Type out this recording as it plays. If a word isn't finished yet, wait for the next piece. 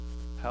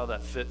how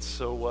that fits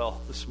so well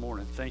this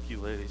morning. Thank you,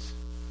 ladies.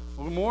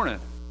 Well, good morning.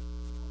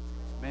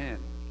 Man,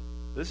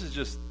 this is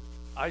just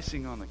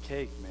icing on the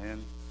cake,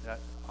 man.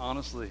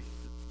 Honestly,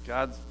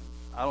 I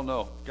don't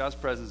know. God's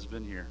presence has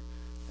been here.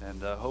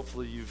 And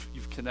hopefully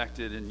you've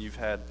connected and you've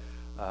had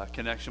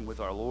connection with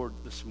our Lord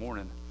this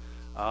morning.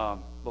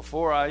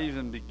 Before I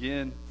even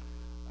begin,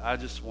 I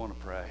just want to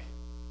pray.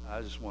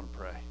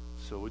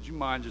 So would you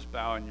mind just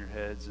bowing your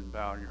heads and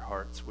bowing your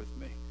hearts with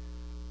me?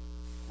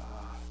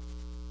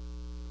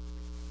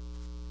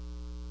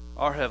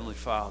 Our Heavenly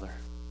Father,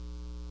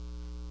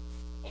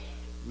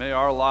 may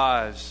our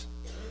lives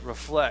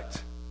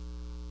reflect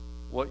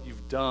what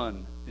you've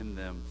done in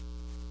them.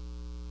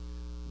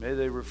 May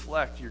they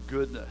reflect your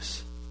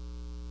goodness.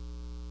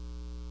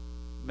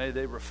 May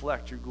they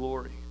reflect your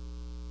glory.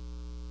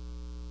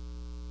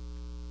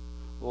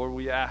 Lord,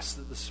 we ask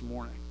that this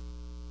morning,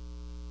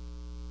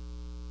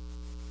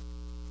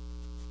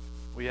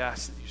 we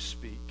ask that you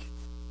speak.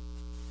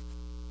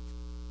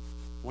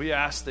 We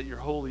ask that your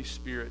Holy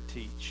Spirit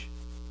teach.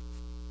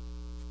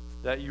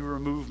 That you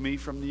remove me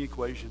from the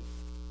equation.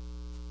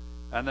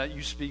 And that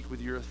you speak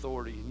with your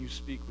authority and you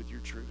speak with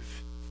your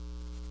truth.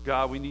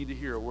 God, we need to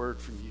hear a word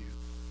from you.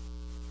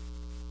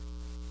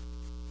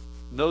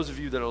 And those of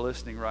you that are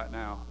listening right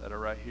now, that are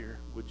right here,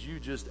 would you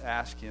just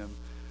ask him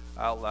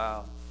out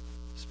loud,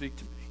 speak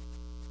to me.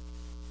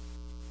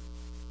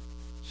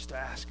 Just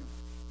ask him.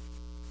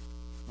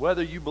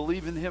 Whether you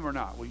believe in him or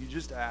not, will you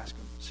just ask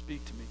him,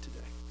 speak to me today.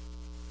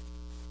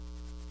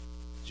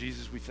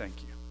 Jesus, we thank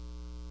you.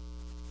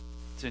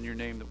 It's in your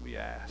name that we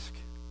ask.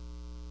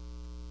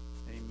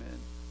 Amen.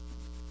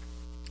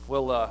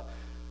 Well,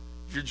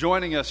 if you're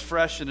joining us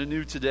fresh and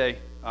anew today,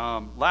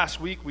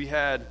 last week we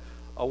had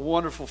a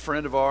wonderful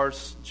friend of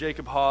ours,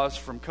 Jacob Hawes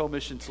from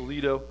Co-Mission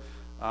Toledo,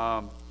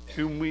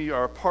 whom we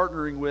are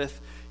partnering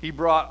with. He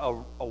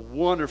brought a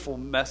wonderful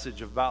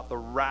message about the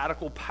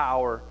radical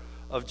power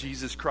of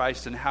Jesus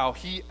Christ and how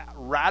he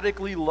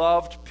radically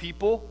loved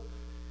people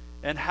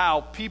and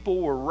how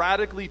people were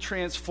radically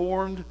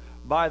transformed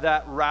by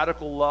that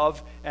radical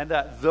love, and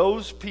that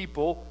those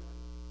people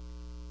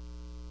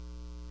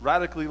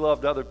radically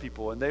loved other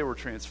people and they were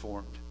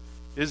transformed.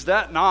 Is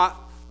that not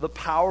the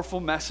powerful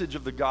message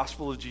of the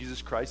gospel of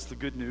Jesus Christ, the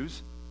good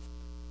news?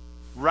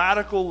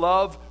 Radical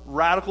love,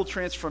 radical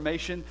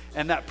transformation,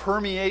 and that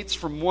permeates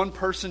from one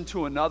person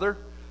to another.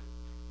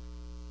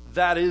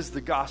 That is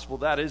the gospel.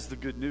 That is the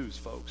good news,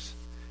 folks.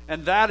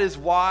 And that is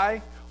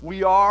why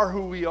we are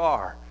who we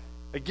are.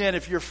 Again,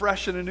 if you're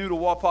fresh and anew to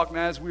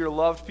wapaknaz, we are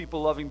loved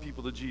people loving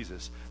people to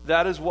Jesus.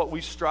 That is what we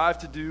strive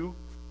to do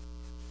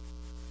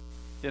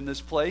in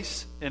this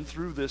place and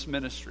through this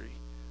ministry.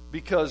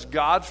 Because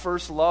God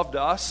first loved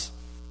us,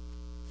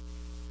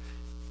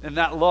 and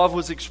that love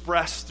was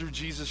expressed through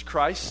Jesus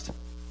Christ,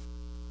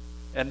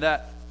 and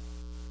that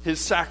his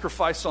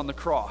sacrifice on the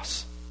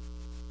cross,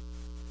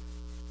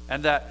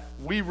 and that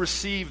we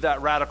receive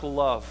that radical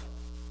love,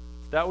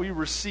 that we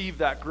receive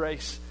that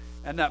grace,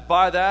 and that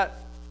by that,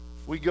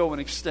 we go and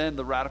extend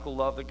the radical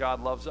love that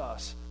God loves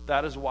us.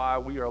 That is why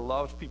we are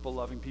loved people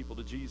loving people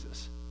to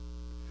Jesus.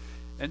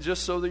 And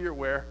just so that you're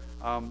aware,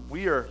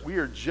 we are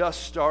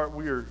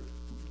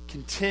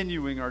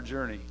continuing our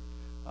journey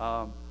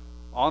on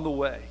the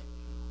way,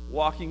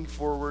 walking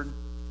forward,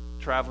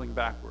 traveling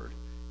backward.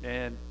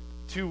 And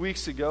 2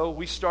 weeks ago,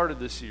 we started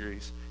this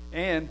series.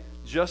 And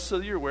just so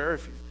that you're aware,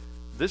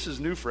 this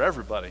is new for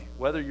everybody,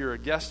 whether you're a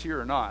guest here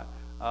or not.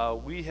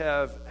 We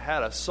have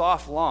had a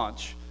soft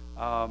launch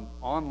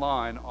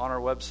online on our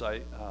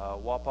website,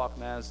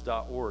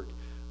 wapaknaz.org,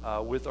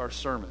 with our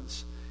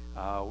sermons.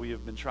 We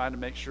have been trying to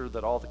make sure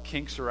that all the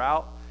kinks are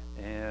out,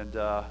 and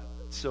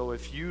so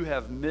if you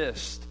have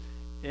missed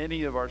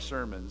any of our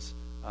sermons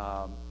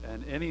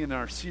and any in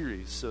our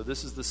series, so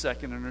this is the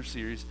second in our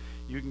series,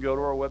 you can go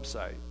to our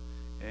website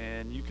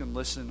and you can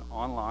listen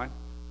online.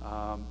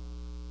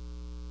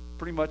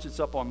 Pretty much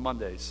it's up on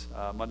Mondays,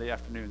 Monday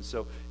afternoons.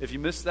 So if you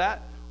missed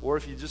that, or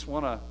if you just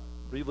want to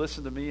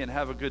re-listen to me and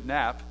have a good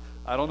nap,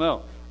 I don't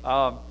know.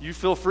 You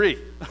feel free.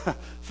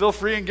 Feel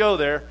free and go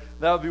there.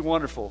 That would be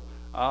wonderful.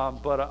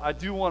 But I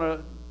do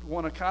want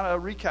to kind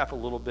of recap a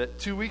little bit.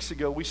 2 weeks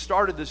ago, we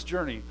started this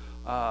journey,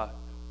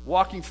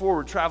 walking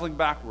forward, traveling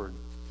backward.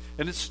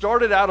 And it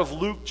started out of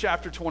Luke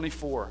chapter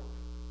 24.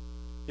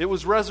 It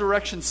was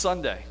Resurrection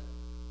Sunday,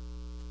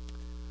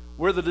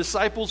 where the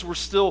disciples were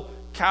still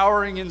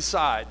cowering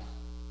inside.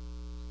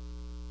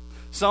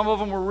 Some of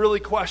them were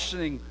really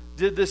questioning,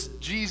 did this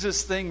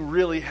Jesus thing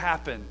really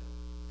happen?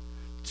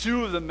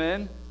 Two of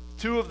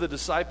the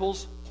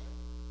disciples,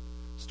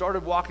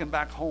 started walking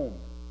back home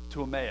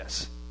to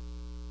Emmaus.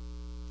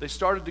 They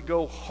started to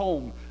go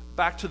home,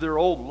 back to their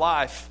old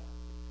life.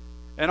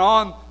 And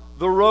on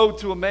the road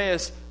to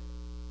Emmaus,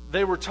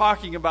 they were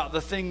talking about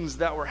the things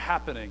that were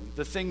happening,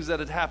 the things that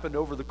had happened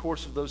over the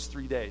course of those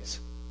 3 days.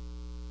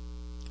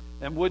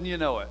 And wouldn't you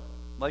know it,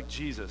 like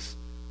Jesus,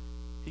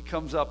 he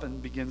comes up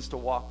and begins to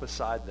walk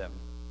beside them,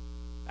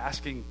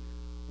 asking,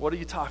 what are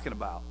you talking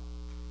about?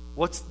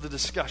 What's the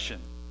discussion?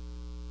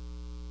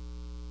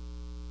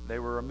 They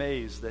were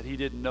amazed that he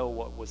didn't know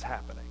what was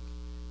happening.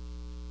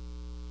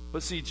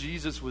 But see,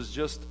 Jesus was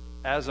just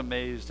as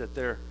amazed at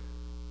their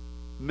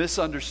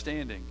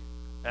misunderstanding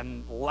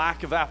and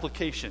lack of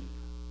application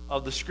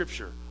of the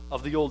Scripture,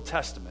 of the Old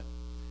Testament.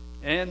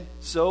 And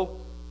so,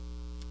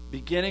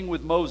 beginning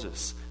with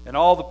Moses and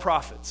all the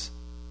prophets,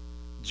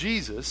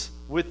 Jesus,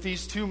 with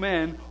these two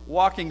men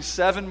walking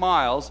 7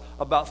 miles,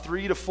 about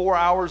 3 to 4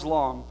 hours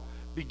long,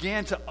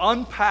 began to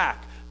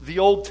unpack the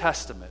Old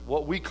Testament,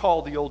 what we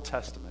call the Old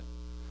Testament.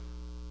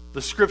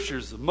 The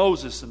Scriptures of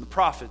Moses and the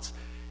prophets,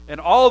 and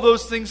all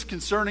those things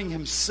concerning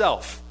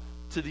himself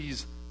to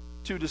these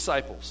two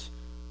disciples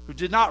who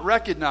did not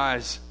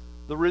recognize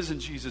the risen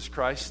Jesus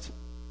Christ,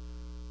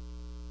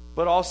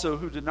 but also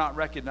who did not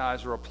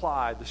recognize or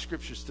apply the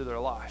Scriptures to their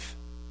life.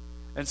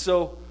 And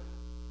so,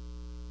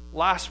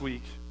 last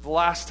week, the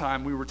last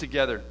time we were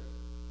together,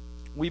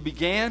 we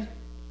began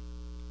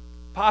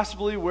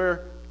possibly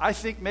where I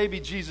think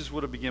maybe Jesus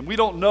would have begun. We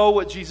don't know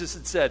what Jesus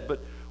had said, but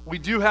we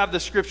do have the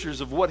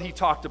Scriptures of what he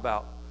talked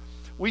about.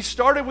 We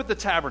started with the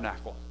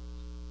tabernacle.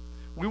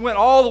 We went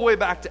all the way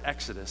back to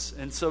Exodus.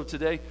 And so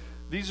today,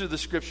 these are the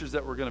Scriptures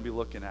that we're going to be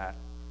looking at.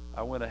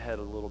 I went ahead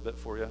a little bit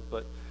for you,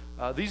 but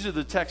these are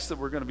the texts that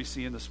we're going to be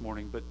seeing this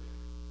morning. But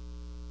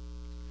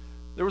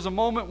there was a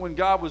moment when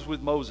God was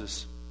with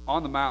Moses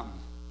on the mountain.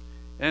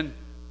 And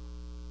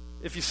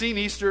if you've seen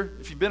Easter,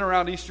 if you've been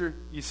around Easter,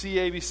 you see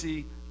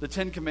ABC, the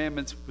 10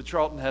 Commandments with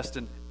Charlton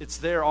Heston. It's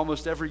there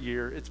almost every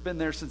year. It's been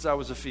there since I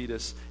was a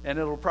fetus, and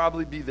it'll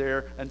probably be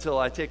there until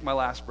I take my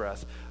last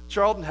breath.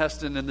 Charlton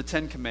Heston and the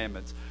 10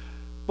 Commandments.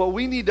 But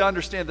we need to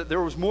understand that there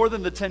was more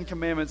than the 10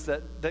 Commandments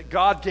that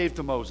God gave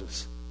to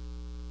Moses.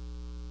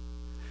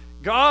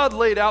 God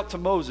laid out to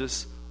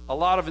Moses a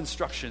lot of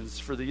instructions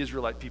for the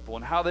Israelite people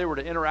and how they were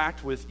to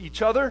interact with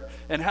each other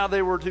and how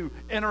they were to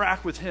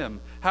interact with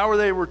him, how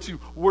they were to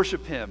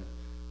worship him.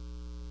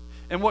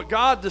 And what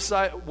God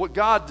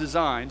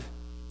designed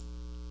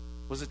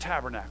was a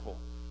tabernacle,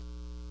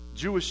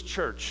 Jewish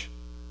church,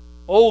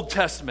 Old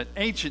Testament,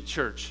 ancient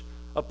church,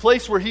 a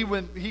place where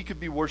he could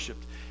be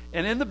worshiped.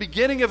 And in the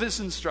beginning of his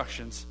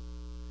instructions,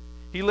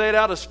 he laid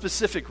out a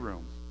specific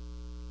room.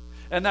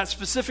 And that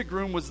specific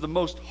room was the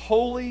most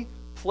holy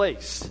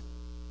place,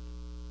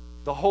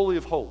 the Holy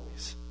of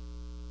Holies.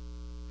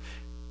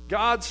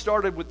 God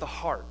started with the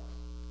heart.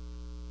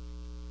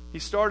 He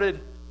started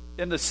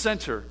in the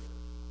center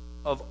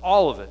of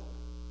all of it.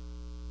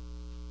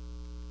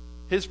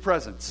 His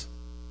presence.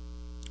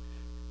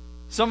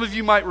 Some of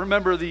you might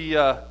remember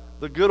the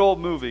good old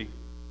movie,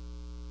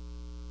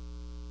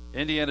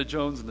 Indiana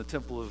Jones and the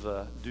Temple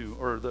of Doom,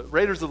 or the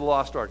Raiders of the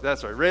Lost Ark.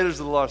 That's right, Raiders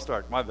of the Lost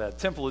Ark. My bad.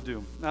 Temple of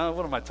Doom. Now,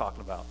 what am I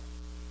talking about?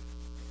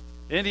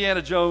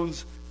 Indiana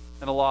Jones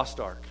and the Lost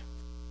Ark.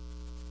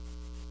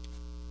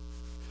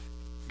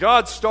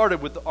 God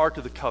started with the Ark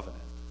of the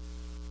Covenant.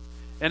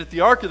 And at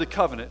the Ark of the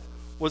Covenant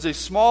was a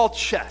small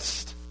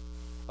chest,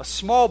 a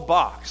small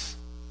box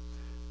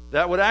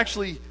that would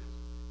actually,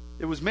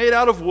 it was made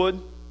out of wood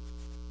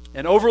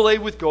and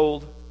overlaid with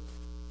gold.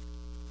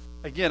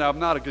 Again, I'm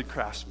not a good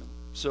craftsman,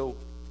 so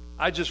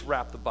I just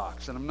wrapped the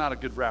box, and I'm not a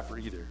good wrapper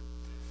either.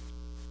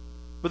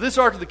 But this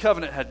Ark of the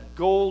Covenant had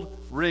gold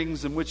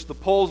rings in which the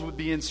poles would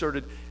be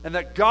inserted, and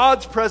that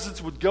God's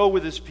presence would go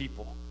with his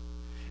people.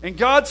 And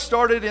God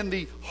started in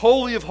the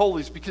Holy of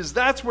Holies because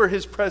that's where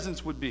his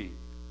presence would be.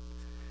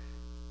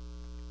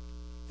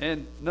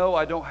 And no,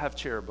 I don't have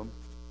cherubim.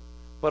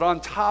 But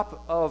on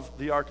top of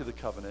the Ark of the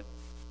Covenant,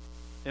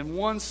 in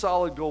one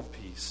solid gold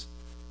piece,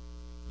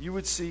 you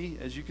would see,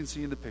 as you can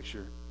see in the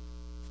picture,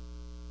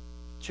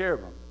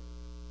 cherubim.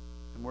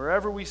 And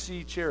wherever we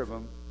see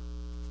cherubim,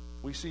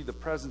 we see the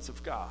presence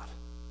of God.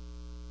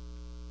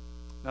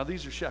 Now,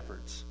 these are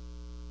shepherds.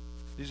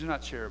 These are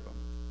not cherubim.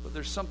 But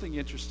there's something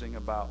interesting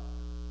about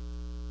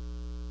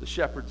the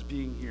shepherds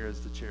being here as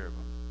the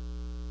cherubim.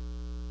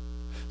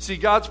 See,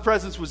 God's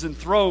presence was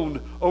enthroned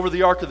over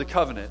the Ark of the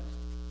Covenant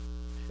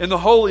in the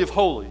Holy of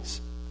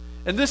Holies.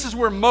 And this is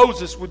where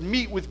Moses would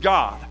meet with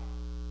God.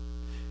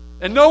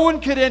 And no one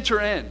could enter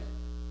in.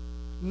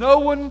 No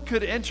one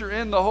could enter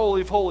in the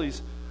Holy of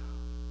Holies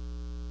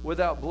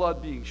without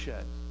blood being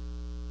shed.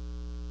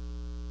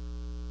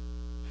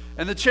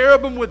 And the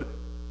cherubim would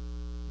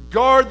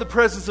guard the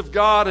presence of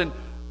God, and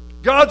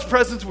God's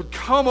presence would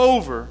come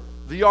over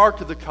the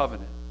Ark of the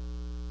Covenant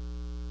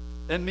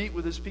and meet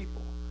with his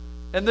people.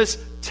 And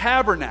this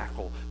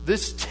tabernacle,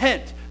 this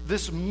tent,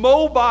 this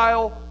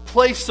mobile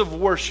place of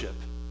worship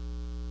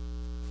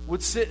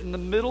would sit in the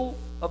middle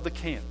of the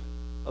camp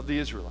of the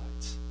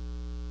Israelites.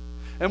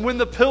 And when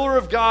the pillar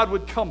of God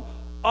would come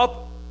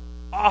up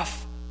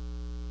off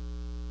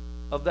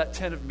of that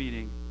tent of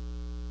meeting,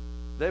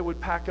 they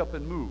would pack up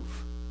and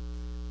move.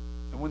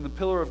 And when the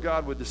pillar of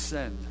God would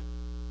descend,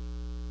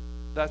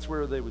 that's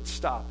where they would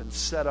stop and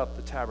set up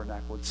the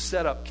tabernacle and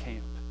set up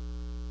camp.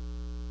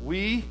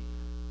 We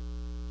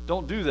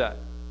don't do that.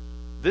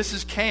 This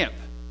is camp.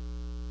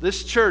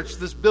 This church,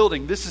 this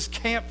building, this is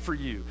camp for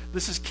you.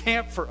 This is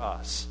camp for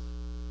us.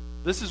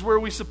 This is where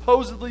we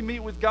supposedly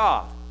meet with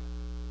God.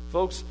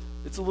 Folks,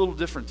 it's a little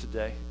different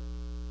today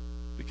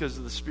because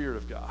of the Spirit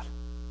of God.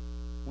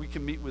 We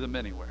can meet with him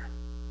anywhere.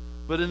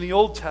 But in the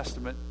Old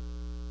Testament,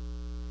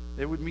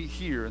 they would meet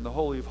here in the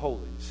Holy of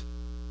Holies.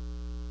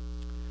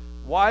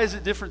 Why is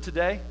it different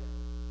today?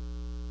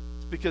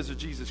 It's because of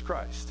Jesus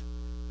Christ.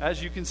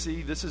 As you can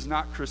see, this is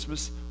not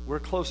Christmas. We're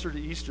closer to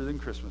Easter than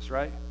Christmas,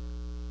 right?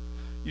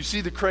 You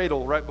see the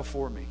cradle right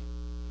before me.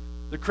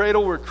 The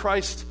cradle where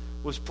Christ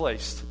was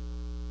placed.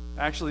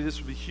 Actually, this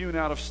would be hewn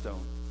out of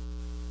stone.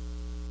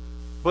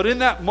 But in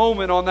that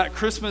moment, on that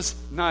Christmas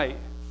night,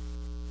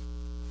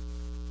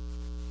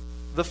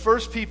 the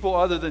first people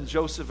other than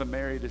Joseph and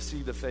Mary to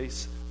see the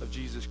face of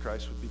Jesus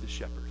Christ would be the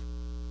shepherd.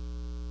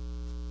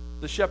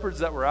 The shepherds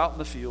that were out in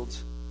the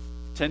fields,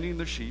 tending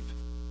their sheep.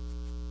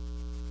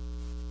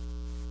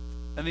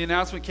 And the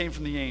announcement came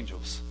from the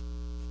angels.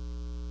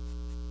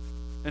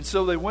 And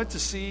so they went to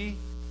see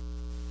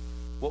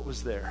what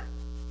was there.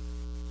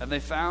 And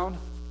they found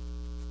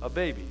a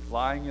baby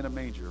lying in a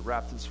manger,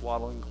 wrapped in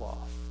swaddling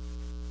cloth.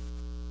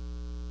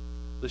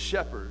 The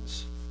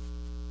shepherds,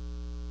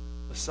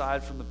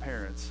 aside from the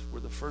parents,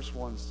 were the first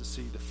ones to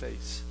see the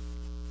face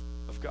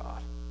of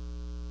God.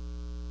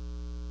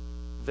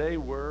 They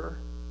were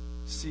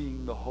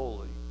seeing the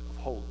Holy of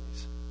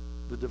Holies,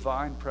 the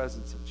divine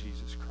presence of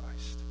Jesus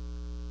Christ.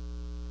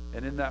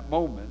 And in that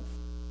moment,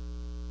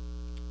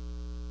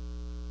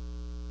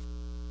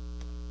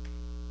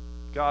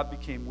 God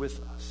became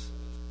with us.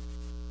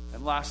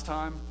 And last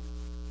time,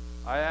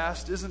 I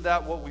asked, isn't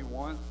that what we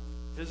want?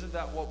 Isn't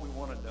that what we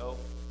want to know?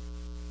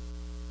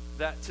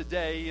 That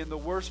today, in the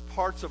worst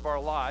parts of our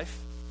life,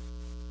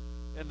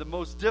 and the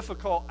most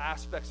difficult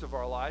aspects of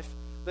our life,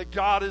 that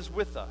God is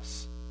with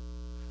us.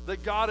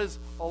 That God is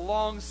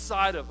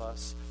alongside of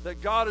us.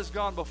 That God has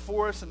gone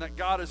before us and that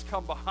God has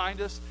come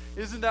behind us.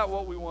 Isn't that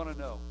what we want to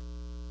know?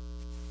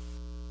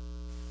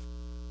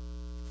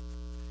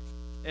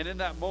 And in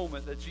that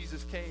moment that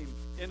Jesus came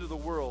into the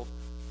world,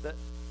 that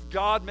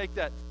God made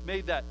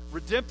that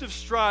redemptive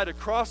stride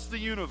across the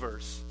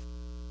universe,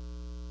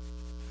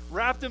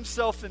 wrapped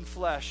himself in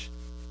flesh,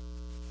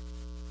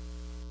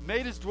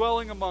 made his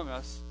dwelling among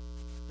us,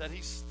 that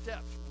he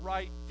stepped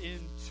right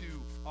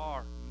into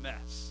our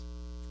mess.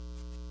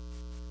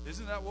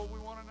 Isn't that what we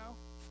want to know?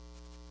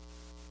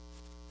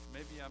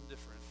 Maybe I'm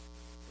different,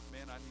 but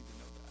man, I need to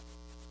know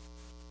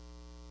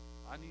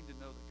that. I need to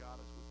know that God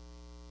is with me.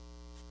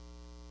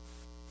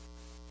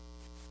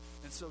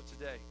 And so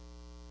today,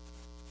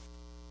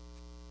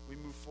 we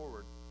move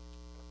forward.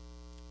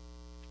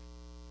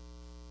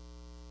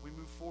 We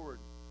move forward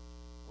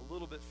a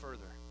little bit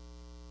further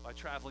by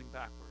traveling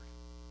backward.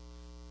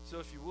 So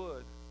if you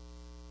would,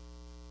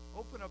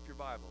 open up your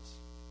Bibles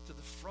to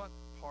the front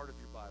part of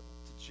your Bible,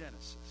 to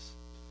Genesis.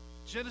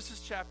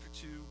 Genesis chapter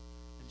 2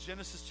 and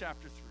Genesis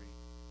chapter 3.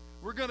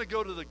 We're going to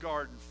go to the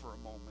garden for a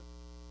moment.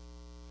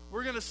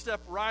 We're going to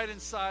step right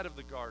inside of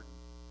the garden.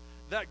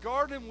 That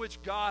garden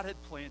which God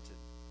had planted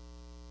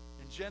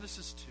in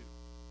Genesis 2.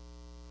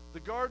 The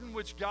garden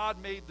which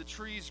God made the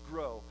trees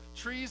grow.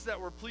 Trees that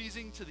were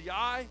pleasing to the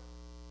eye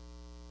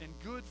and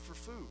good for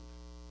food.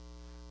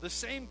 The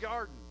same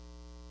garden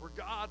where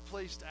God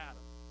placed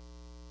Adam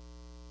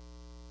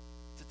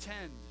to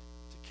tend,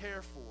 to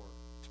care for,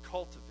 to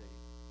cultivate.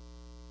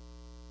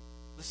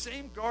 The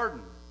same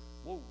garden.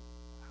 Whoa,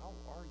 how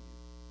are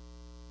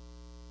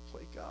you?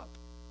 Wake up.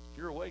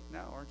 You're awake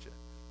now, aren't you?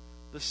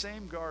 The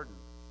same garden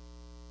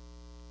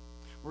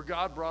where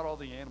God brought all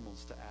the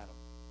animals to Adam.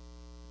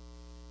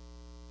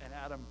 And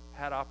Adam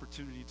had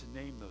opportunity to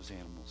name those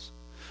animals.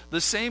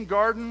 The same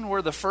garden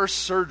where the first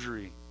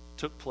surgery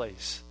took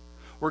place.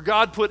 Where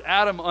God put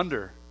Adam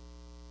under,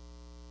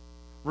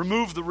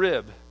 removed the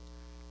rib,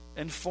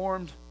 and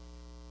formed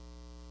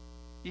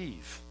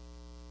Eve.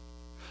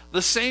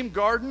 The same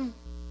garden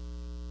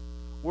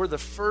where the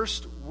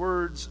first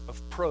words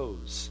of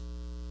prose,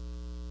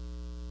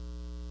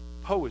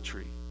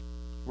 poetry,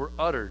 were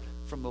uttered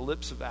from the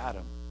lips of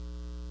Adam.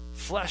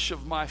 Flesh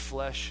of my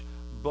flesh,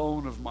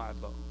 bone of my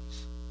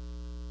bones.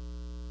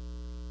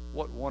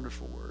 What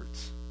wonderful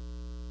words.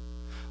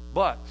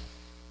 But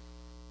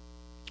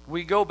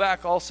we go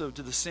back also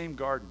to the same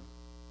garden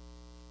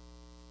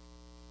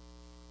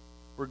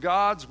where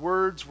God's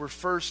words were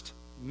first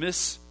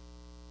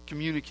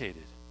miscommunicated.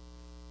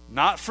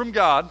 Not from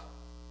God,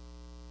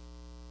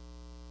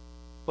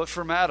 but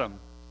from Adam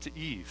to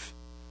Eve.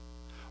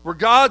 Where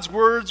God's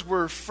words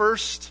were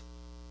first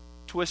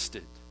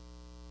twisted.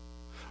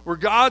 Where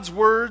God's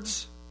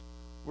words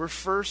were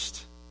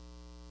first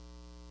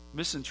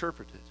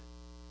misinterpreted,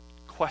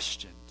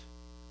 questioned.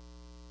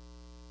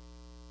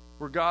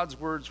 Where God's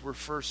words were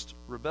first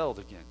rebelled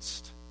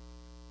against.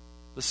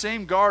 The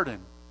same garden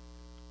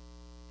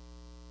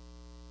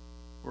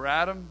where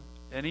Adam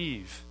and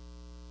Eve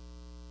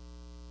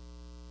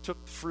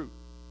took the fruit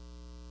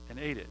and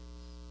ate it.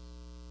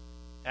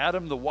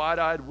 Adam, the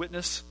wide-eyed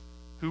witness,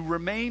 who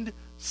remained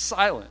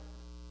silent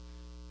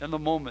in the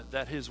moment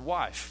that his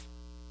wife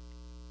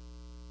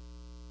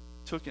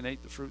took and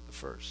ate the fruit the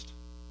first.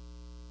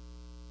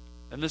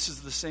 And this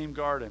is the same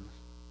garden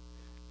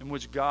in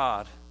which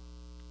God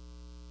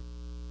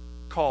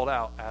called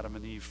out Adam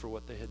and Eve for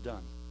what they had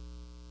done.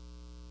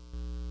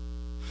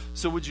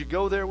 So would you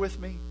go there with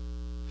me?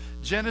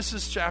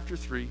 Genesis chapter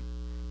 3.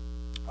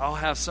 I'll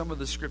have some of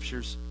the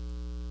scriptures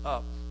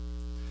up.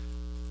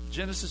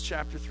 Genesis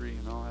chapter 3,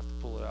 and I'll have to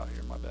pull it out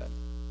here, my bad.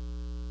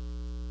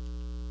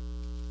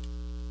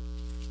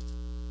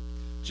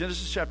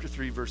 Genesis chapter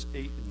 3, verse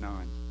 8 and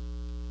 9.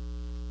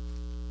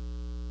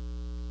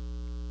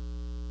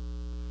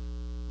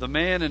 The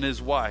man and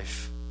his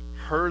wife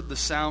heard the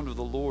sound of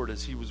the Lord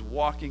as he was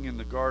walking in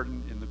the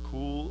garden in the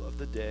cool of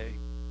the day.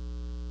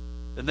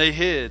 And they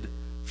hid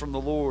from the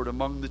Lord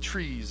among the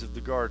trees of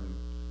the garden.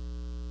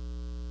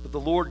 But the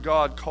Lord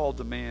God called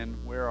the man,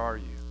 "Where are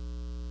you?"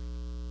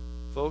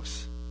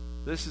 Folks,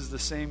 this is the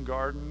same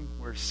garden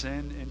where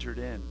sin entered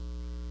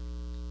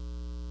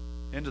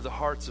into the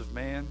hearts of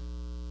man,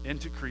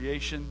 into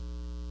creation,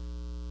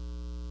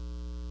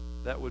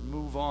 that would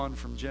move on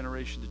from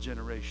generation to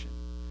generation.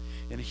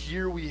 And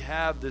here we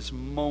have this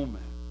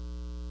moment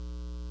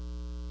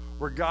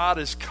where God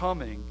is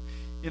coming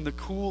in the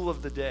cool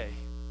of the day.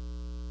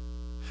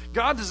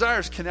 God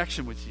desires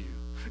connection with you.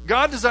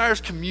 God desires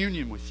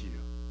communion with you.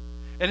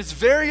 And it's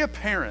very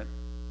apparent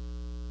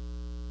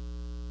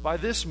by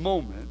this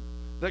moment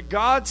that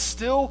God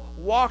still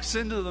walks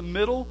into the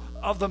middle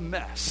of the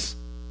mess,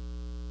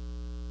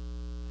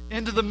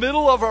 into the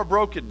middle of our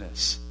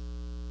brokenness,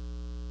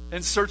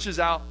 and searches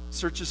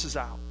us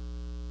out.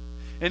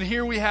 And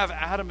here we have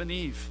Adam and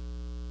Eve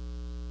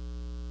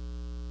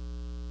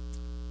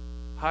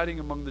hiding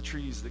among the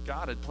trees that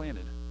God had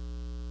planted.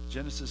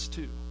 Genesis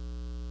 2.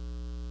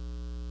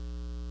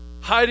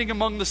 Hiding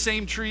among the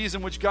same trees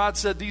in which God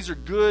said these are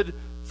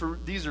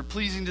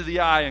pleasing to the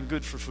eye and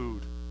good for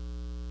food.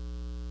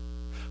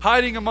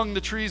 Hiding among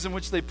the trees in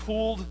which they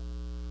pulled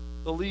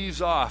the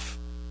leaves off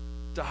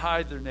to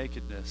hide their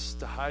nakedness,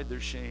 to hide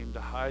their shame,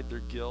 to hide their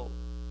guilt.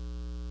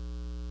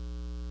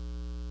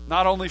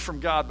 Not only from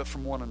God, but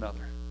from one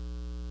another.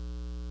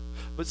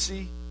 But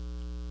see,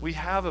 we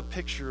have a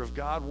picture of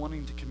God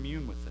wanting to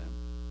commune with them.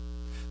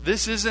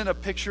 This isn't a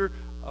picture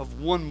of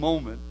one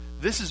moment.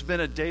 This has been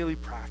a daily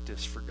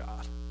practice for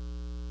God.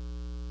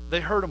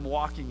 They heard him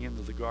walking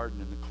into the garden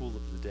in the cool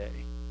of the day.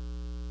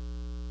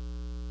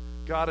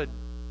 God had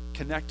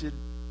connected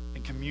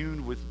and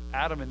communed with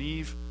Adam and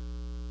Eve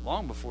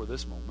long before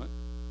this moment.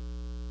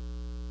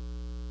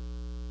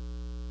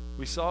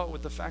 We saw it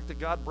with the fact that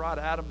God brought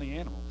Adam the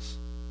animals.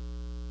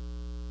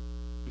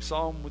 We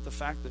saw him with the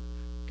fact that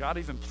God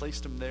even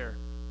placed him there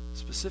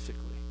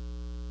specifically.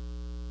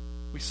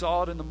 We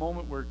saw it in the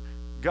moment where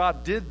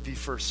God did the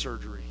first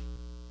surgery.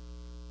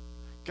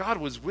 God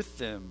was with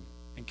them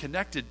and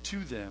connected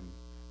to them,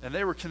 and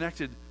they were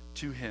connected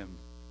to him.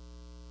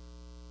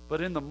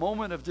 But in the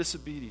moment of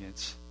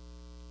disobedience,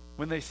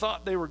 when they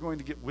thought they were going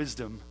to get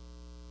wisdom,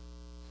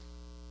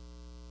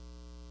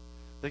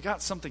 they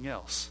got something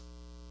else.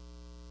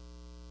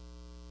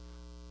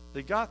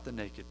 They got the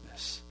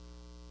nakedness.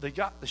 They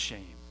got the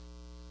shame.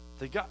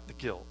 They got the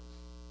guilt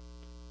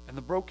and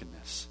the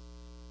brokenness.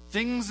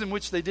 Things in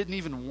which they didn't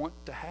even want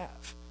to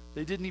have.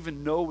 They didn't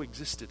even know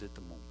existed at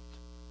the moment.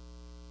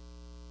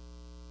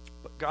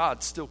 But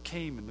God still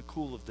came in the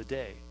cool of the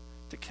day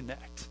to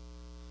connect.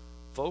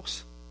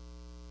 Folks,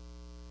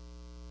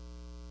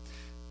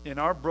 in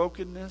our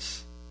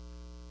brokenness,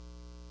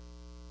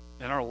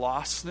 in our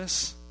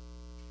lostness,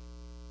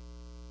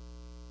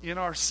 in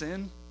our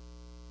sin,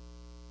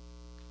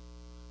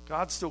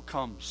 God still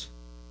comes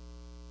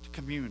to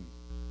commune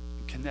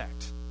and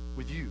connect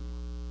with you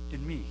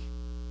and me.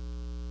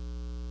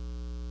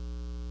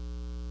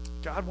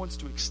 God wants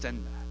to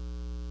extend that.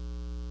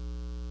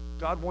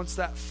 God wants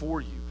that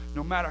for you.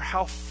 No matter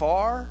how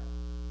far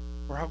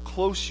or how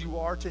close you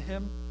are to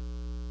him,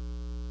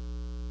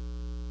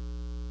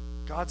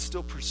 God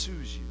still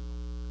pursues you.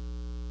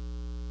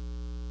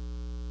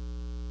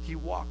 He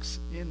walks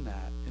in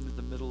that into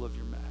the middle of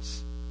your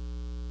mess.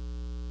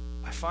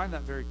 I find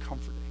that very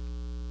comforting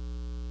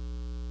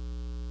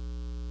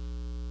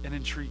and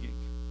intriguing,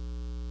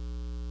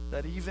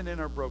 that even in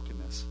our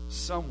brokenness,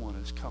 someone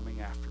is coming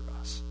after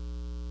us.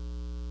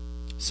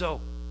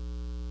 So,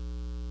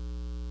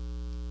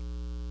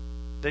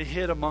 they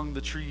hid among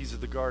the trees of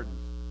the garden,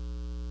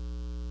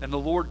 and the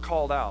Lord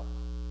called out,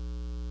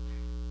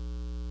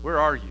 "Where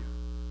are you?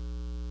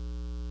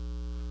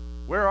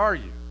 Where are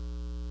you?"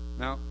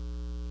 Now,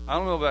 I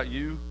don't know about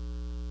you,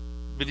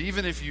 but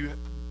even if you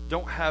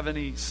don't have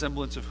any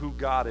semblance of who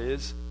God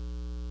is,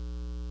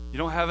 you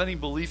don't have any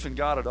belief in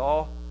God at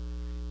all,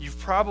 you've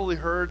probably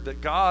heard that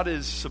God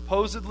is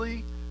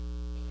supposedly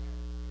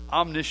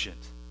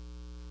omniscient.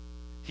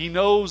 He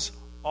knows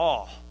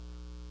all.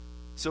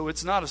 So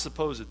it's not a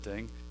supposed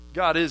thing.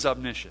 God is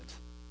omniscient.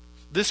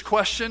 This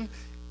question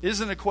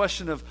isn't a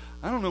question of,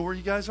 I don't know where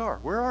you guys are.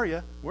 Where are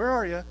you? Where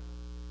are you?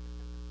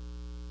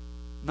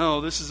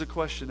 No, this is a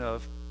question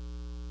of,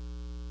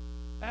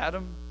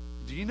 Adam,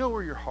 do you know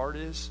where your heart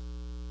is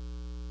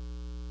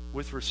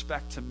with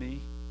respect to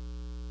me?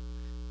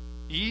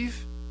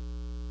 Eve,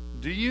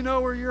 do you know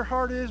where your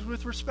heart is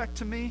with respect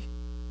to me?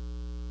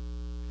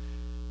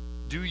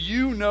 Do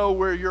you know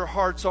where your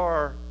hearts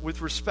are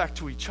with respect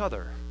to each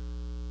other?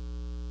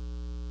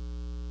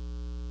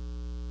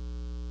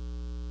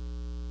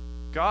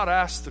 God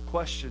asked the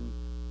question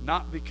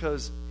not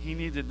because he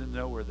needed to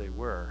know where they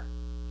were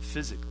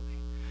physically.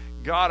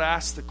 God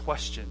asked the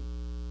question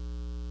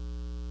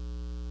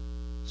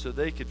so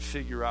they could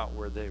figure out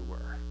where they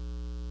were.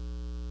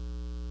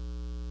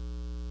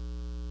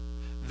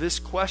 This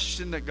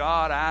question that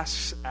God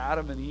asks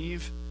Adam and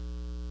Eve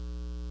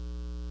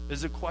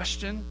is a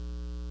question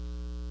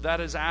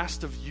that is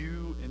asked of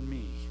you and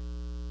me.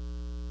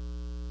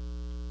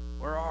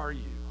 Where are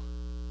you?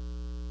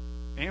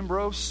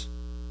 Ambrose,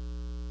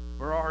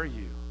 where are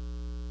you?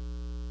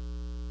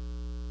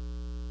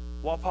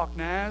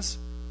 Wapaknaz,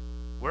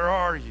 where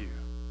are you?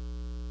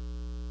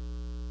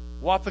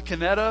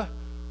 Wapaknaz,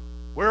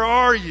 where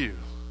are you?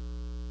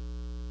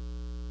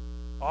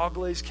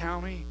 Auglaize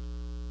County,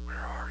 where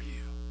are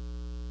you?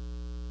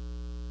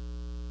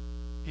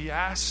 He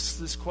asks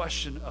this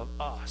question of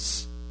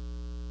us.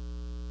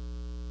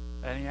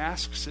 And he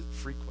asks it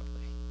frequently.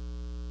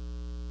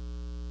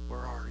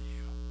 Where are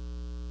you?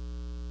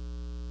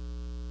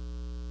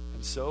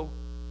 And so,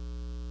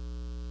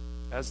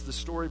 as the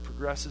story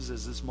progresses,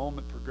 as this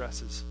moment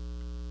progresses,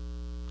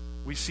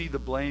 we see the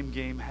blame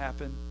game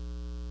happen.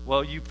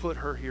 Well, you put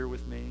her here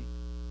with me.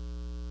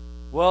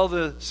 Well,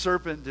 the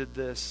serpent did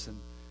this, and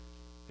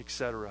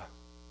etc.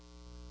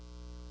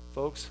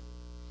 Folks,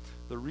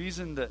 the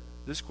reason that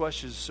this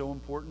question is so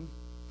important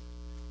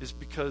is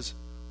because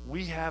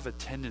we have a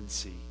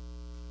tendency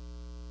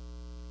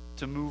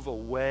to move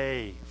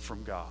away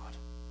from God,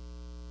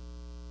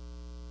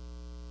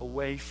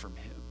 away from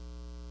him.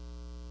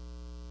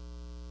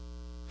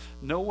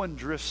 No one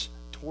drifts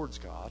towards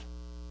God.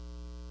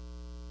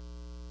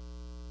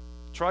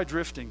 Try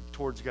drifting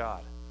towards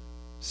God.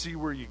 See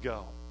where you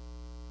go.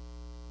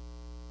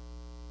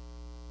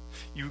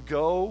 You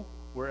go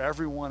where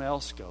everyone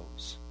else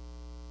goes.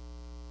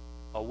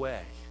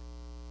 Away.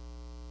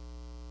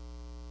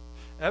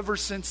 Ever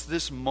since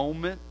this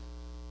moment,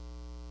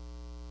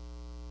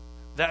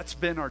 that's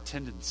been our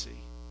tendency.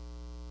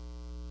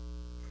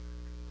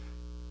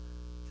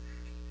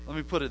 Let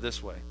me put it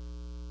this way.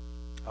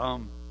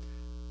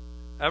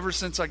 Ever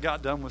since I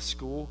got done with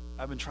school,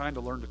 I've been trying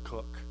to learn to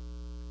cook.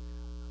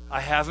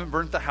 I haven't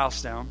burnt the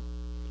house down,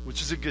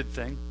 which is a good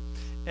thing.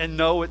 And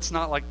no, it's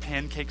not like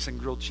pancakes and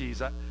grilled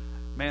cheese.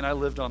 I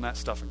lived on that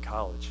stuff in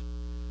college.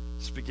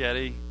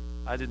 Spaghetti.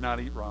 I did not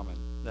eat ramen.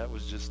 That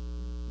was just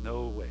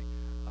no way.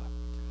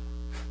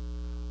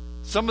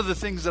 Some of the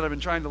things that I've been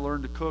trying to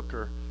learn to cook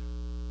are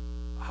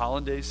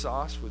hollandaise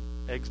sauce with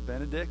eggs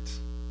Benedict,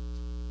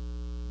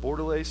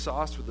 bordelaise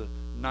sauce with a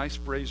nice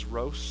braised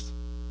roast.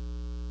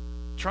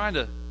 Trying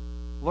to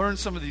learn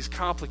some of these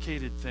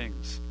complicated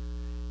things.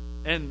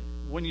 And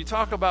when you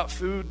talk about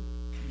food,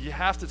 you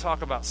have to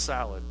talk about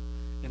salad.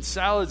 And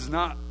salad's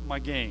not my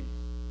game.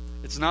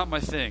 It's not my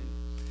thing.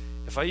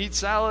 If I eat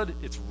salad,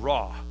 it's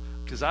raw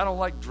because I don't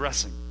like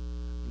dressing.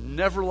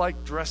 Never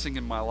liked dressing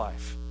in my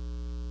life.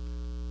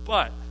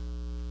 But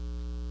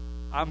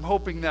I'm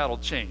hoping that'll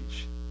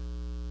change.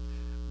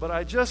 But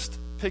I just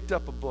picked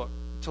up a book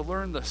to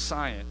learn the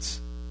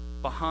science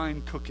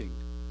behind cooking.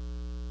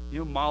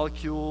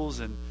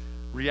 Molecules and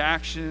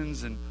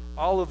reactions and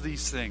all of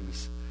these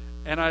things.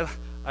 And I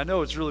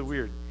know it's really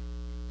weird.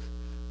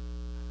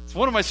 It's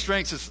one of my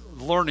strengths is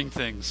learning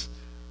things.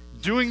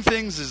 Doing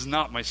things is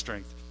not my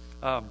strength.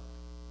 But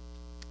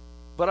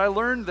I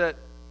learned that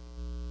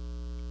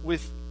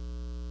with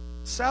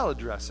salad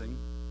dressing,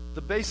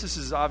 the basis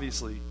is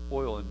obviously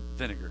oil and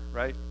vinegar,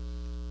 right?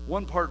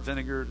 1 part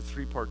vinegar to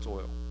 3 parts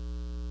oil.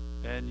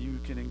 And you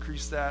can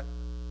increase that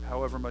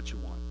however much you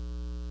want.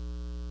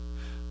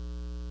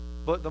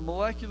 But the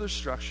molecular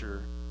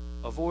structure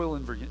of oil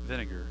and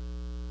vinegar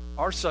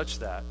are such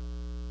that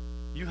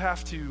you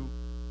have to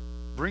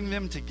bring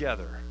them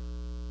together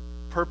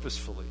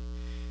purposefully.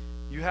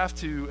 You have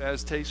to,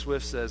 as Tay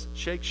Swift says,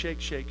 shake, shake,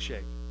 shake,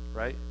 shake,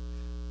 right?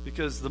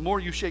 Because the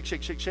more you shake,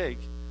 shake, shake, shake,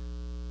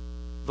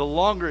 the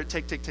longer it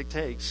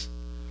takes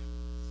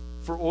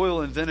for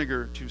oil and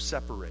vinegar to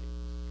separate.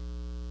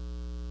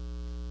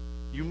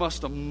 You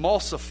must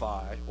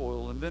emulsify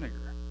oil and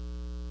vinegar.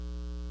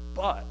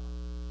 But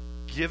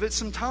give it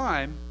some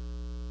time,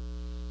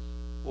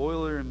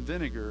 oil and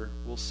vinegar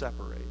will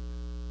separate.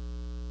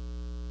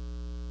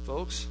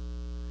 Folks,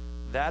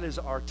 that is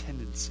our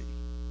tendency.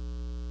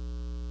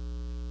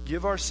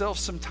 Give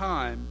ourselves some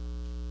time,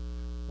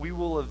 we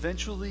will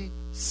eventually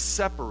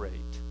separate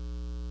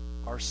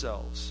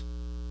ourselves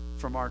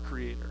from our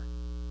Creator.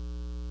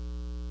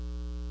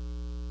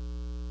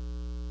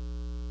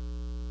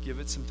 Give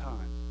it some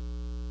time.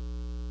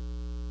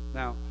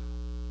 Now,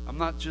 I'm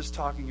not just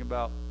talking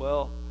about,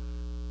 well,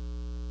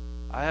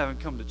 I haven't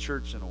come to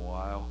church in a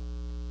while.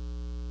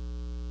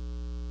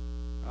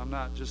 I'm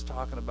not just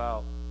talking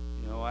about,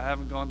 I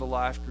haven't gone to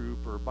life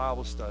group or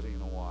Bible study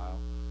in a while.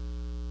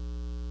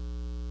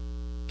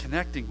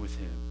 Connecting with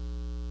Him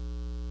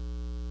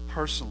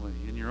personally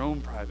in your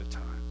own private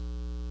time.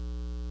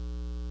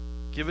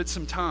 Give it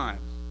some time.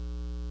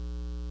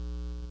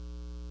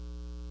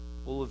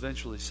 We'll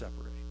eventually separate.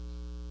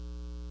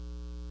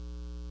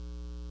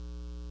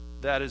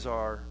 That is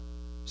our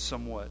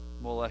somewhat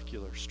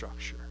molecular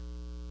structure.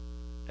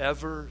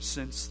 ever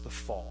since the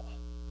fall.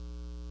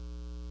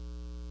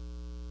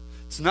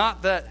 It's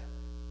not that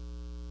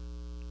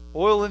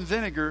oil and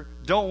vinegar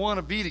don't want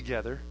to be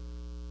together.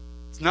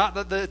 It's not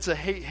that it's a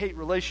hate-hate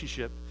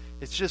relationship.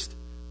 It's just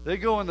they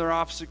go in their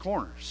opposite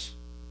corners.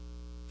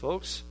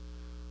 Folks,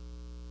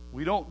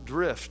 we don't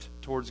drift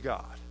towards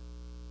God.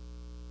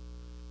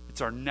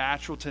 It's our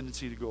natural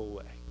tendency to go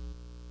away.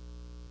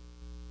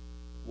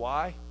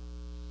 Why?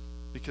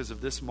 Because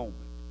of this moment.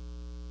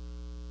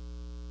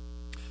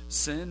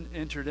 Sin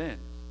entered in.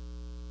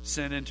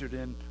 Sin entered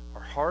in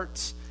our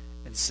hearts,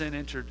 and sin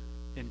entered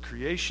in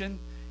creation,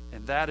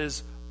 and that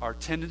is our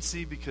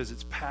tendency because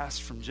it's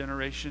passed from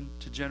generation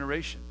to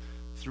generation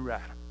through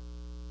Adam.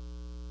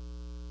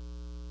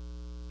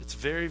 It's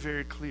very,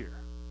 very clear.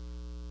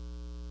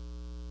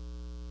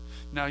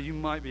 Now you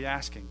might be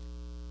asking,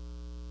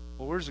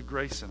 well, where's the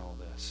grace in all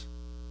this?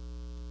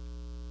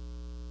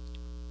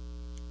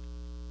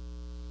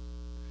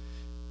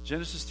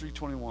 Genesis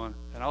 3:21,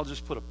 and I'll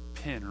just put a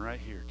pin right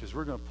here because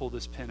we're going to pull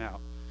this pin out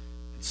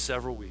in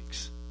several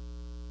weeks.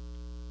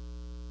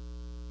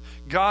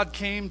 God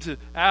came to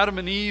Adam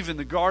and Eve in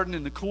the garden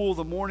in the cool of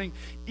the morning,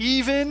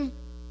 even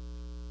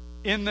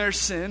in their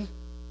sin.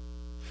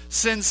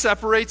 Sin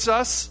separates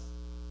us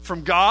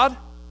from God.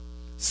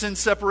 Sin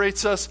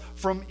separates us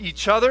from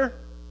each other.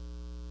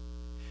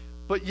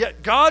 But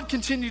yet God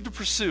continued to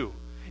pursue.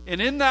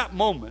 And in that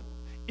moment,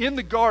 in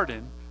the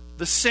garden,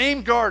 the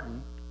same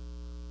garden,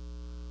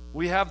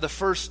 we have the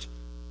first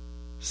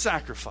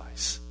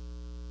sacrifice.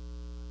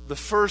 The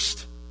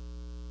first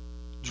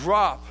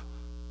drop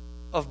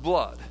of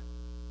blood.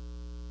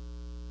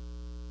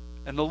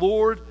 And the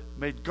Lord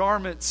made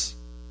garments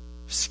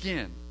of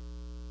skin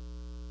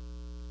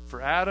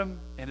for Adam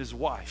and his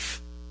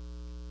wife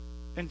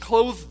and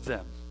clothed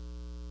them.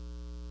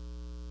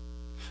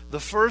 The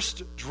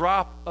first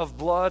drop of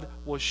blood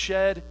was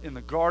shed in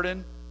the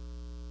garden,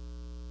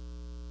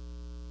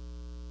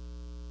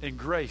 and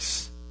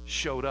grace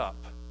showed up.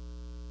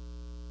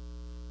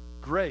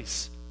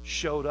 Grace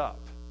showed up.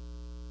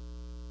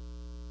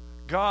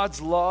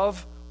 God's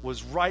love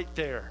was right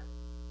there.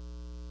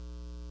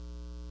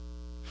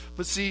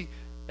 But see,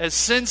 as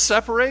sin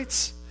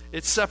separates,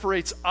 it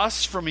separates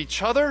us from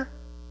each other.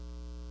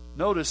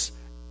 Notice,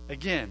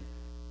 again,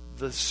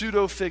 the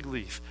pseudo fig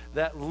leaf,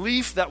 that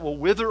leaf that will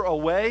wither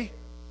away.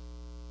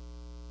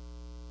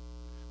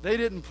 They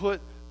didn't put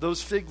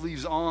those fig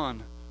leaves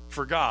on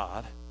for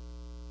God.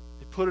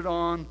 They put it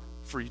on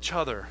for each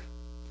other.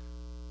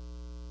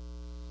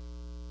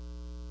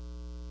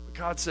 But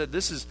God said,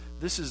 this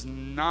is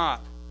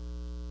not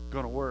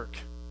going to work.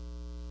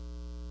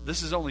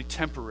 This is only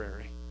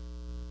temporary.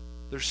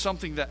 There's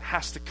something that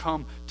has to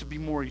come to be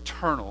more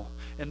eternal.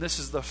 And this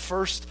is the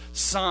first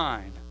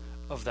sign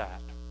of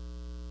that.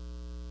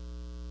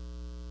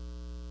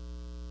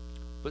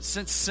 But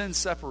since sin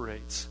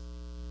separates,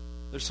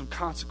 there's some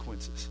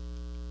consequences.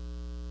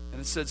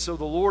 And it said, so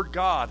the Lord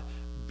God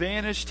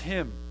banished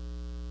him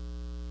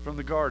from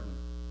the garden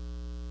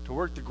to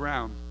work the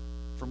ground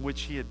from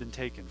which he had been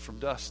taken, from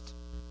dust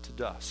to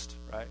dust,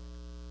 right?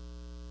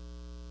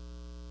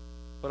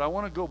 But I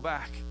want to go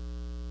back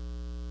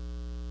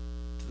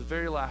to the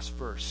very last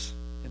verse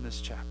in this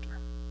chapter.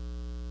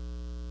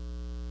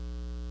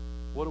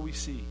 What do we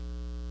see?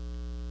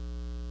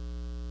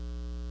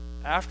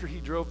 After he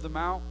drove them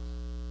out,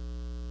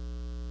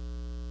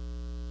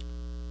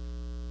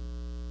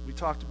 we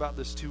talked about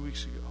this 2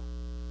 weeks ago.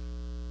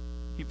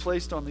 He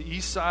placed on the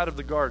east side of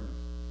the garden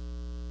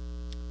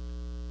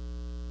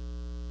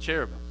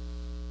cherubim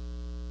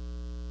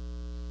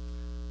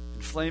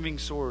and flaming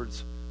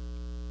swords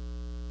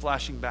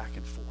flashing back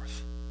and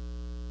forth,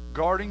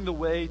 guarding the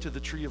way to the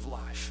tree of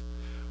life.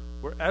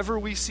 Wherever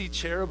we see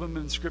cherubim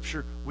in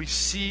Scripture, we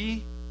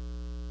see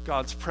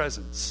God's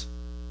presence.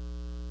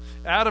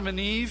 Adam and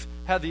Eve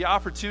had the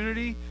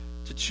opportunity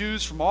to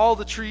choose from all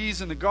the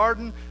trees in the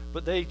garden,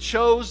 but they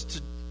chose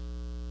to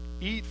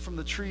eat from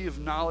the tree of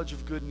knowledge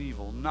of good and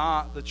evil,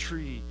 not the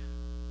tree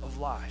of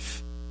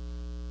life.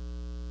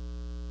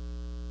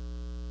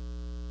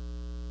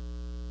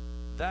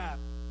 That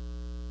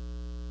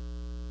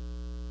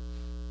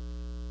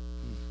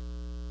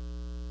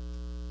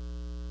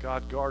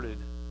God guarded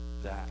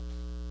that.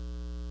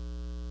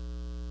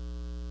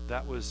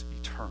 That was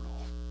eternal.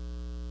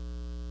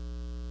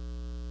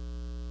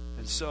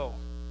 And so,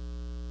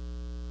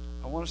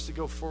 I want us to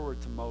go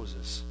forward to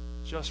Moses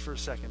just for a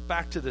second.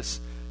 Back to this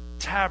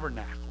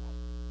tabernacle.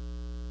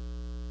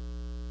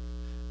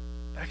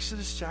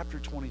 Exodus chapter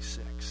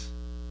 26.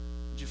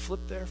 Would you flip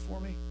there for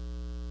me?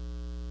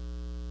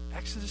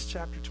 Exodus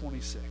chapter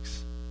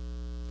 26.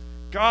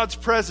 God's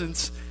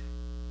presence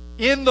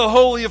in the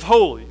Holy of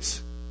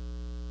Holies.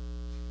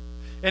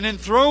 And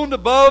enthroned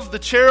above the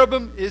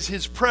cherubim is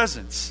his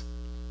presence.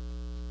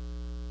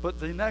 But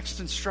the next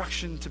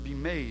instruction to be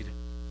made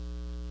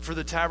for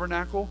the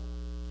tabernacle,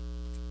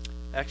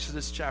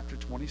 Exodus chapter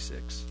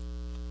 26,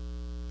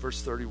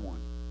 verse 31.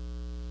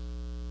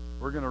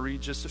 We're going to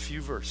read just a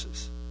few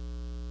verses.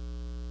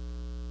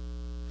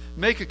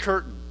 Make a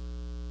curtain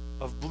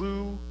of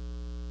blue,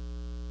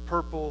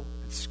 purple,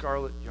 and and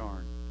scarlet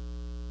yarn,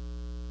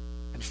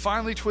 and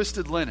finely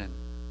twisted linen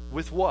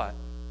with what?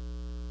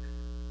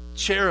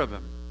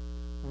 Cherubim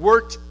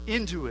worked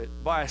into it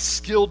by a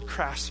skilled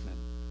craftsman.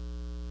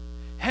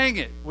 Hang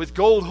it with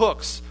gold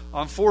hooks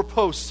on 4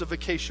 posts of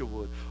acacia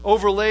wood,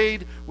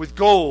 overlaid with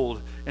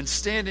gold and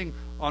standing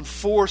on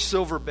 4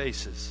 silver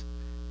bases.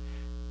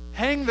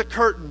 Hang the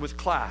curtain with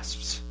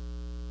clasps.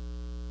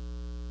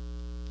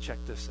 Check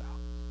this out.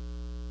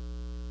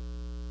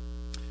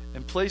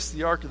 And place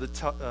the ark of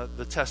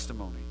the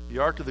testimony, the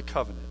ark of the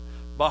covenant,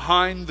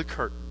 behind the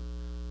curtain.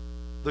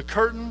 The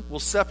curtain will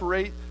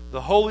separate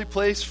the holy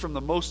place from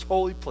the most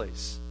holy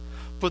place.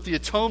 Put the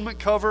atonement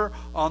cover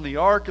on the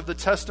ark of the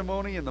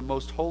testimony in the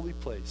most holy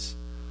place.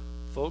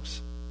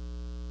 Folks,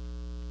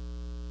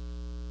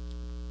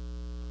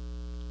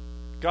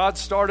 God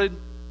started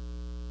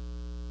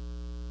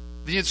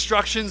the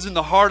instructions in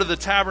the heart of the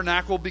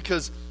tabernacle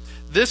because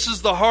this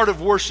is the heart of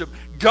worship.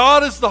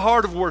 God is the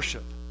heart of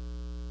worship.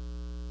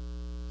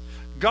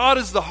 God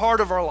is the heart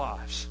of our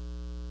lives.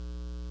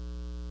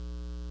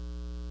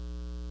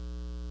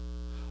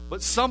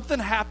 But something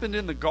happened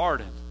in the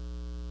garden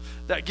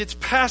that gets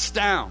passed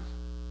down,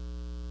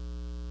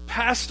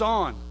 passed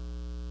on.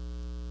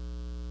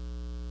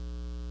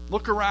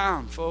 Look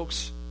around,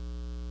 folks.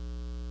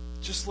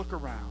 Just look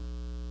around.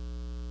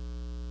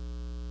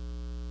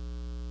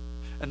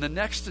 And the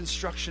next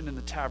instruction in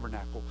the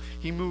tabernacle,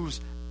 he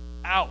moves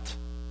out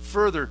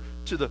further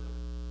to the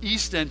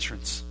east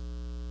entrance.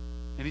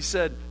 And he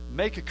said,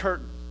 make a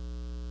curtain.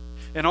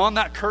 And on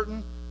that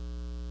curtain,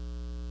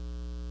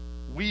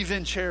 weave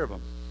in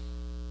cherubim.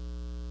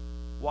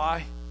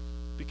 Why?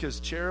 Because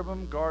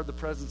cherubim guard the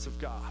presence of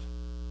God.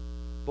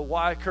 But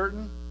why a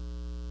curtain?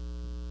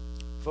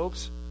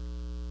 Folks,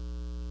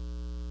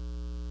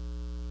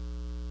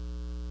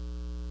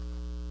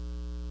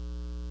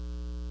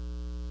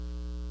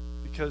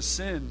 because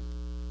sin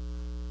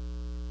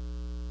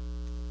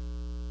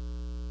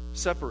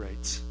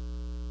separates.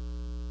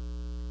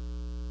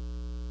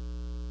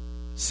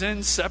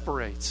 Sin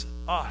separates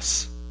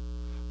us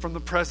from the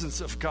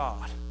presence of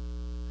God.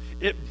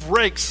 It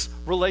breaks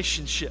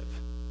relationship.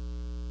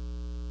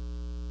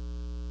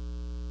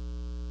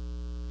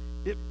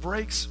 It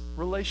breaks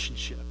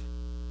relationship.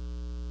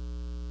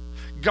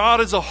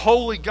 God is a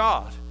holy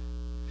God.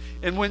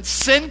 And when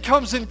sin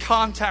comes in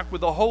contact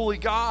with a holy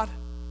God,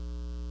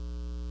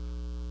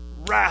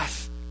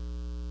 wrath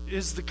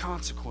is the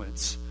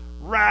consequence.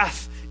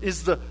 Wrath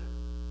is the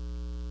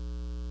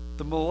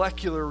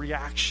molecular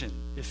reaction,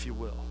 if you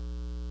will.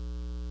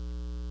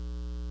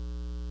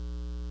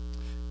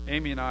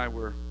 Amy and I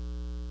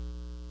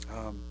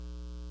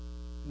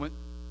went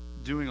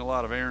doing a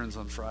lot of errands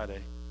on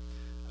Friday,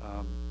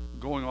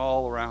 going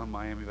all around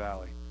Miami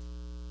Valley,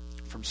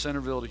 from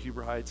Centerville to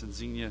Huber Heights and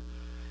Xenia.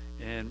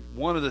 And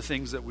one of the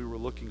things that we were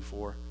looking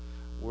for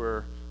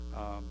were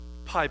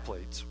pie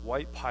plates,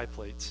 white pie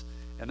plates.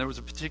 And there was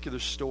a particular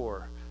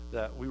store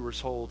that we were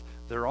told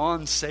they're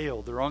on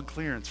sale, they're on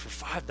clearance for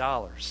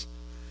 $5.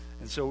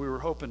 And so we were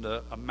hoping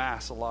to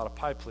amass a lot of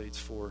pie plates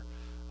for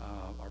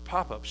our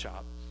pop-up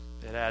shop.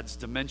 It adds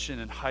dimension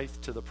and height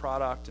to the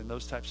product and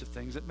those types of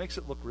things. It makes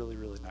it look really,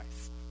 really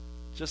nice.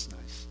 Just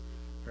nice,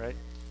 right?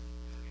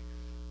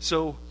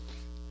 So,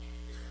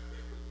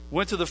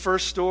 went to the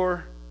first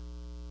store,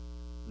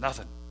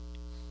 nothing.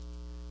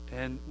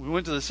 And we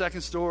went to the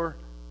second store,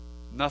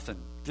 nothing.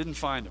 Didn't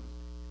find them.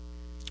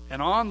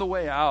 And on the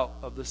way out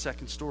of the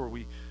second store,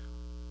 we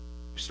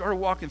started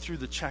walking through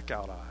the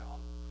checkout aisle.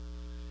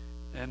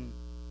 And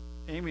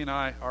Amy and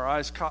I, our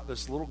eyes caught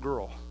this little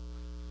girl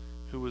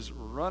who was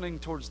running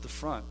towards the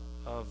front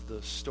of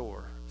the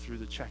store through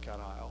the checkout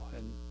aisle.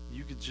 And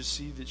you could just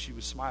see that she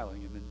was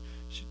smiling. And then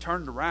she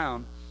turned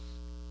around,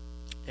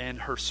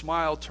 and her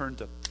smile turned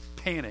to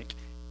panic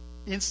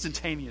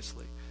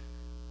instantaneously.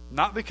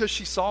 Not because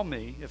she saw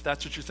me, if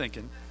that's what you're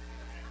thinking.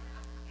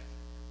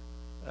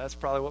 That's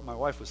probably what my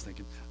wife was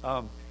thinking.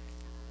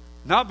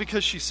 Not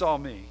because she saw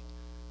me.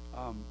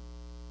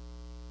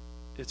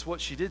 It's what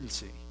she didn't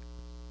see.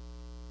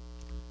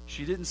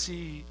 She didn't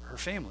see her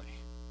family.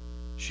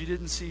 She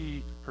didn't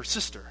see her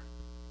sister.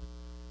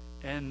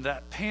 And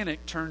that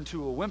panic turned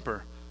to a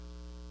whimper.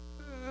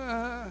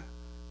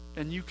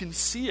 And you can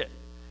see it.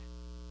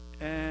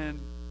 And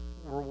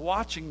we're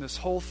watching this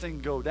whole thing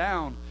go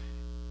down.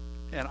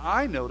 And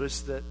I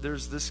noticed that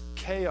there's this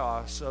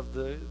chaos of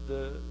the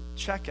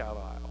checkout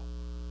aisle.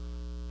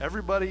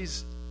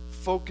 Everybody's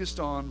focused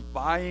on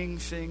buying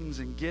things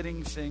and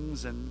getting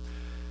things and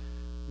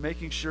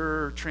making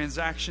sure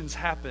transactions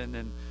happen.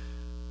 And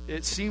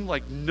it seemed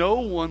like no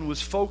one was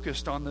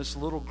focused on this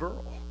little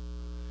girl.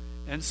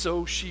 And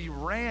so she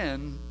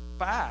ran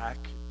back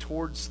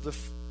towards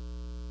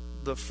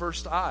the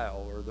first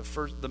aisle, or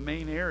the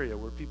main area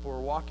where people were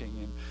walking.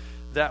 And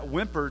that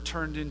whimper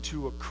turned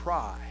into a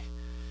cry.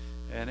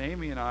 And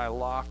Amy and I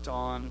locked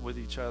on with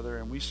each other,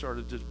 and we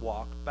started to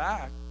walk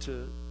back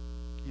to,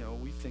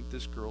 we think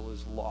this girl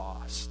is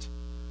lost.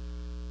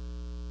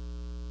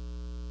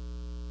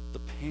 The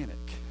panic,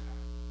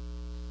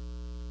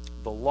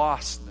 the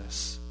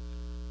lostness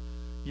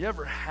You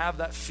ever have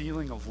that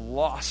feeling of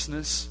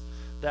lostness,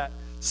 that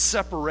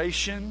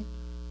separation?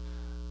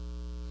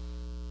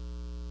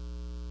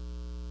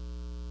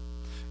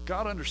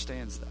 God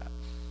understands that.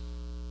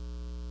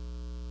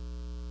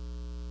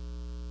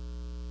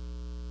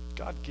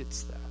 God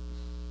gets that.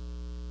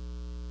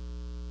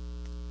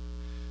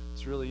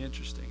 It's really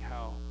interesting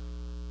how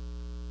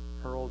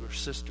her older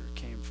sister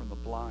came from the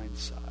blind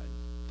side.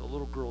 The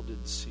little girl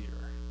didn't see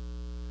her.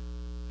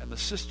 And the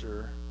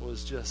sister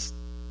was just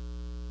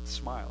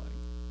smiling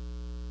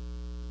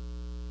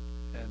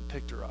and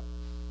picked her up.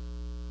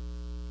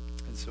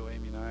 And so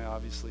Amy and I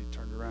obviously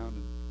turned around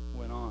and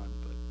went on.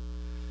 But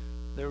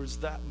there was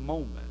that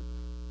moment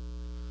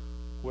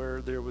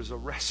where there was a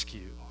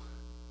rescue,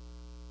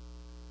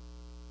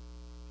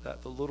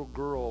 that the little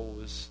girl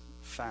was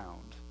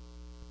found.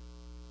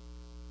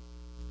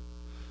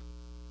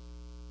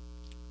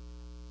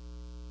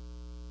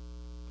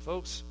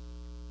 Folks,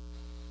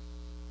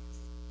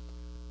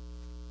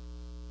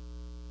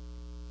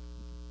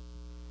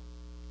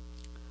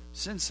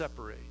 sin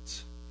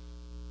separates.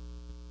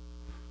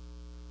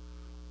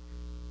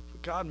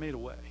 But God made a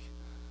way.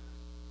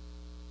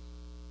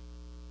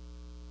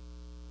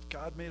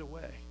 God made a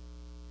way.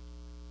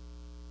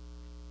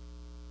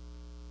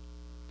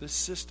 This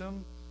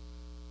system,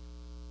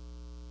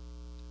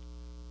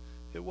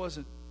 it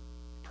wasn't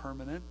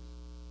permanent.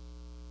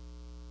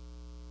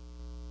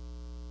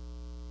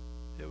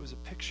 It was a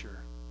picture.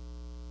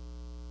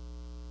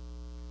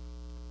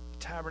 The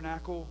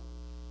tabernacle,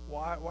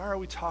 why are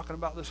we talking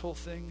about this whole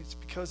thing? It's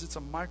because it's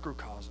a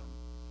microcosm.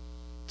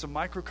 It's a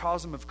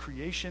microcosm of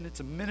creation. It's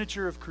a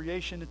miniature of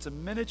creation. It's a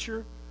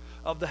miniature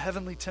of the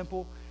heavenly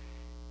temple.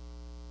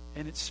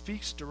 And it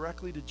speaks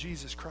directly to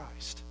Jesus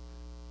Christ.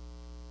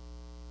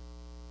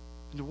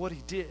 And to what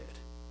he did.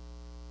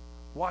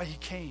 Why he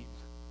came.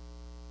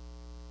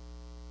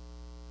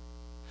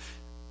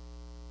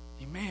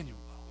 Emmanuel.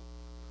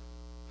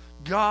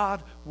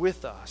 God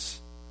with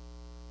us.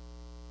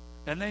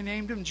 And they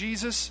named him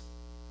Jesus.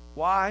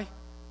 Why?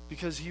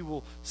 Because he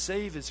will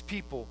save his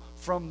people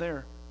from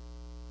their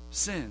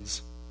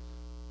sins.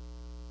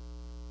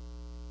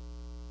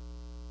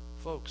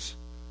 Folks,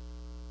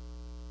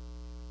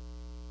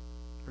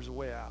 there's a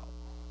way out.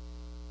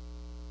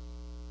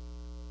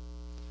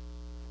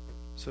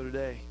 So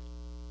today,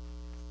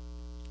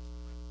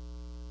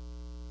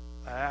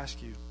 I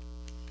ask you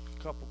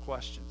a couple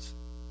questions.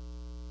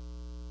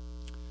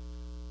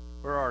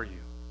 Where are you?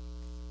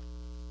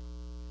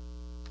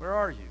 Where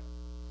are you?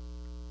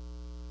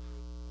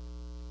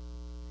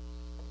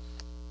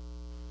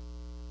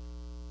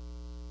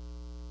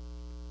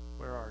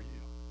 Where are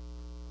you?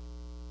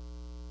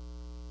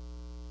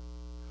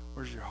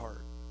 Where's your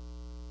heart?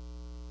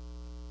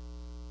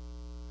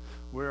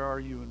 Where are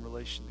you in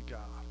relation to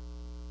God?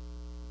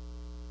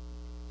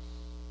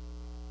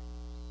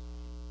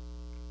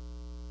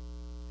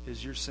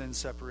 Is your sin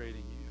separating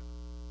you?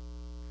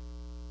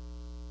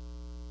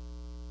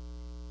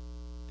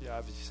 The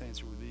obvious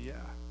answer would be yeah.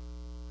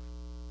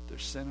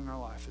 There's sin in our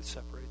life that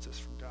separates us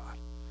from God,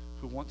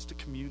 who wants to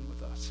commune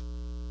with us,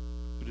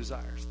 who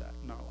desires that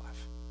in our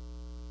life.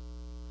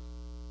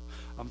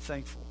 I'm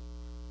thankful,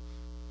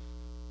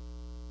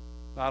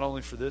 not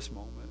only for this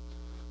moment,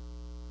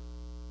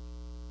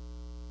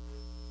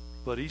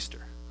 but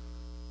Easter,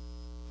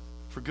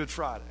 for Good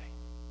Friday,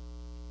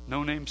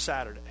 No Name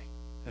Saturday,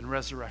 and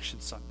Resurrection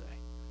Sunday.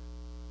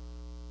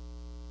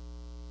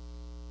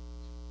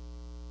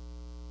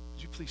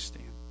 Would you please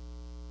stand?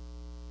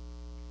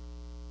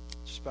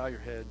 Just bow your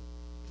head.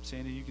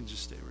 Sandy, you can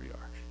just stay where you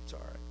are. It's all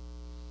right.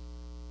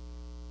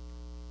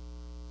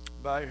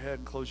 Bow your head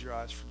and close your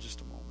eyes for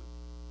just a moment.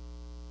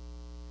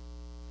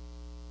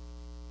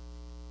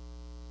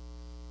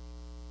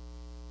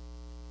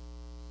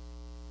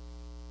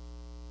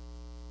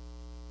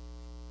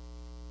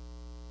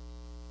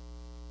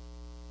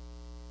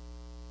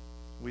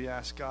 We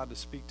asked God to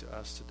speak to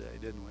us today,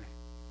 didn't we?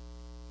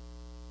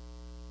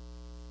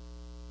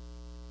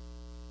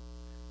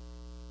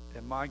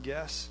 And my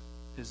guess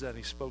is that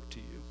he spoke to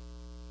you.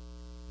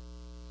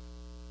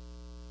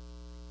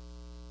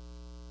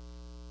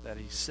 That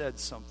he said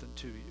something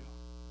to you.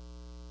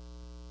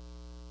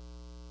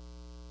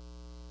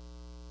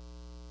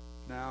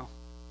 Now,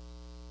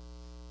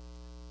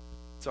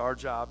 it's our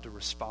job to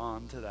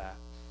respond to that.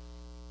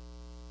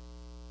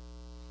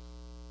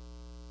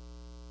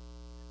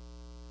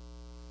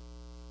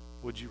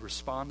 Would you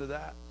respond to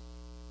that?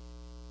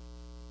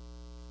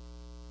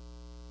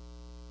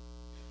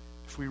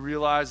 If we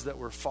realize that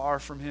we're far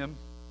from him,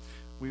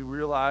 we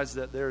realize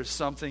that there is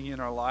something in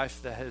our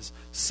life that has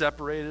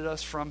separated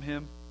us from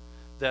him,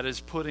 that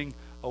is putting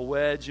a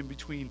wedge in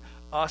between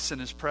us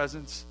and his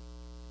presence.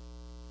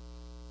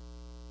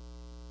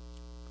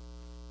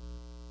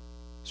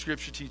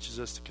 Scripture teaches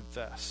us to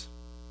confess.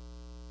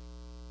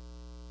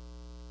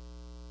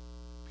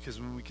 Because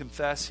when we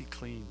confess, he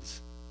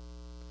cleans.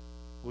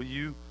 Will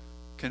you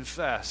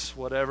confess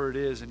whatever it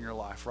is in your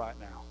life right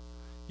now?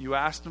 You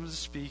asked him to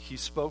speak. He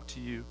spoke to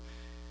you.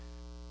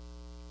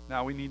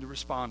 Now we need to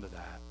respond to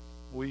that.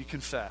 Will you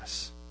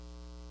confess?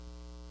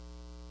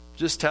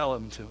 Just tell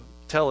it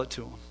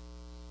to him.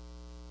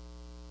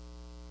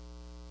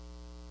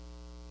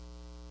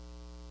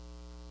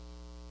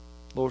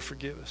 Lord,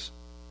 forgive us.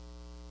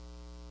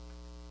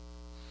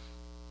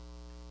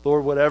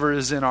 Lord, whatever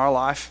is in our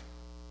life,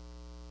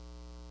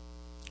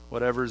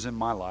 whatever is in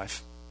my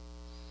life,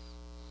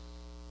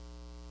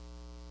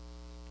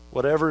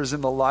 whatever is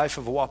in the life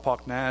of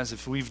wapaknaz,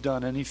 if we've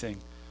done anything,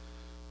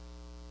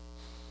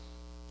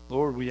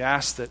 Lord, we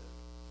ask that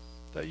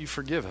you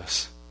forgive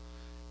us.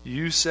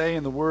 You say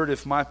in the word,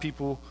 if my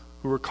people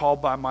who are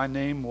called by my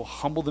name will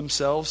humble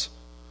themselves,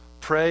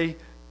 pray,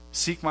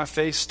 seek my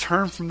face,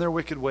 turn from their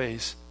wicked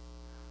ways,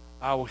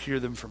 I will hear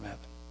them from heaven.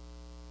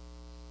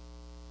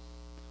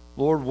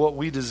 Lord, what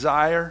we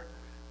desire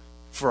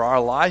for our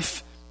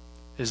life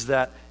is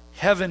that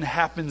heaven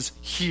happens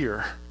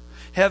here.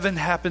 Heaven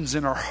happens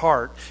in our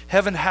heart.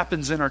 Heaven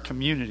happens in our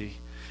community.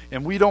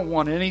 And we don't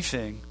want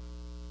anything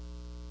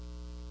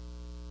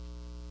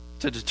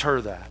to deter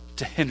that,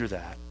 to hinder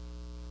that.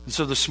 And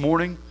so this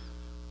morning,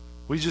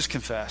 we just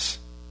confess.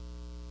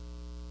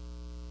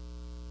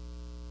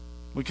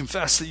 We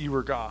confess that you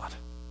are God.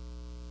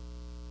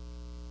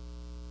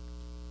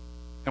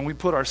 And we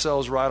put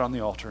ourselves right on the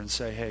altar and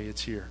say, hey,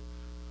 it's here.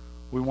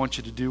 We want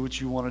you to do what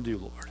you want to do,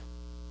 Lord.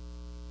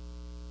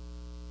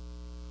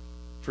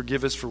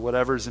 Forgive us for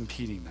whatever is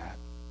impeding that.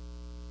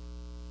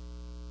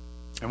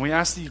 And we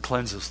ask that you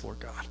cleanse us, Lord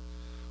God.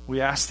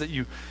 We ask that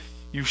you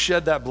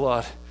shed that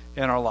blood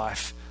in our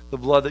life, the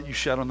blood that you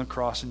shed on the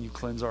cross, and you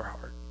cleanse our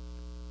heart.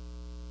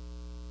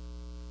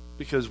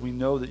 Because we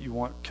know that you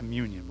want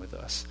communion with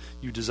us.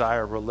 You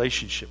desire a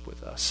relationship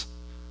with us.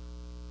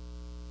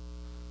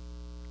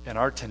 And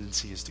our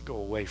tendency is to go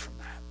away from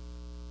that.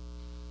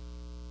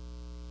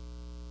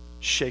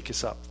 Shake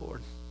us up,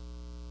 Lord.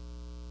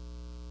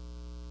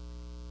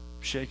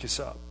 Shake us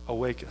up.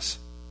 Awake us.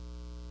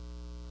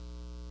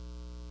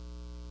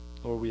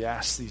 Lord, we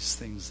ask these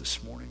things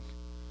this morning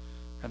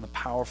in the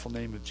powerful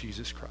name of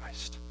Jesus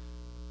Christ.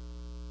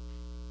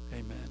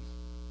 Amen.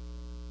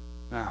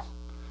 Now,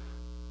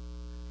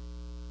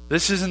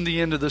 this isn't the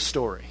end of the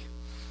story.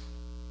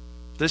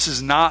 This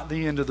is not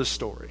the end of the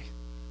story.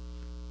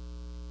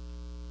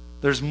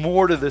 There's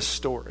more to this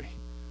story.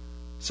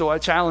 So I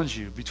challenge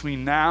you,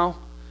 between now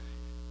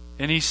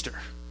and Easter,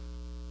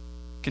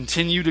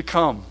 continue to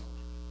come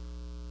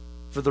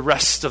for the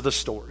rest of the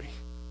story.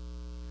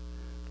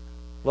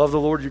 Love the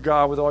Lord your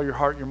God with all your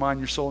heart, your mind,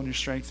 your soul, and your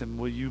strength. And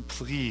will you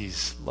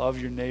please love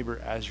your neighbor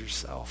as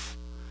yourself?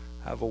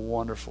 Have a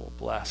wonderful,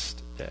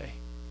 blessed day.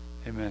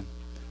 Amen.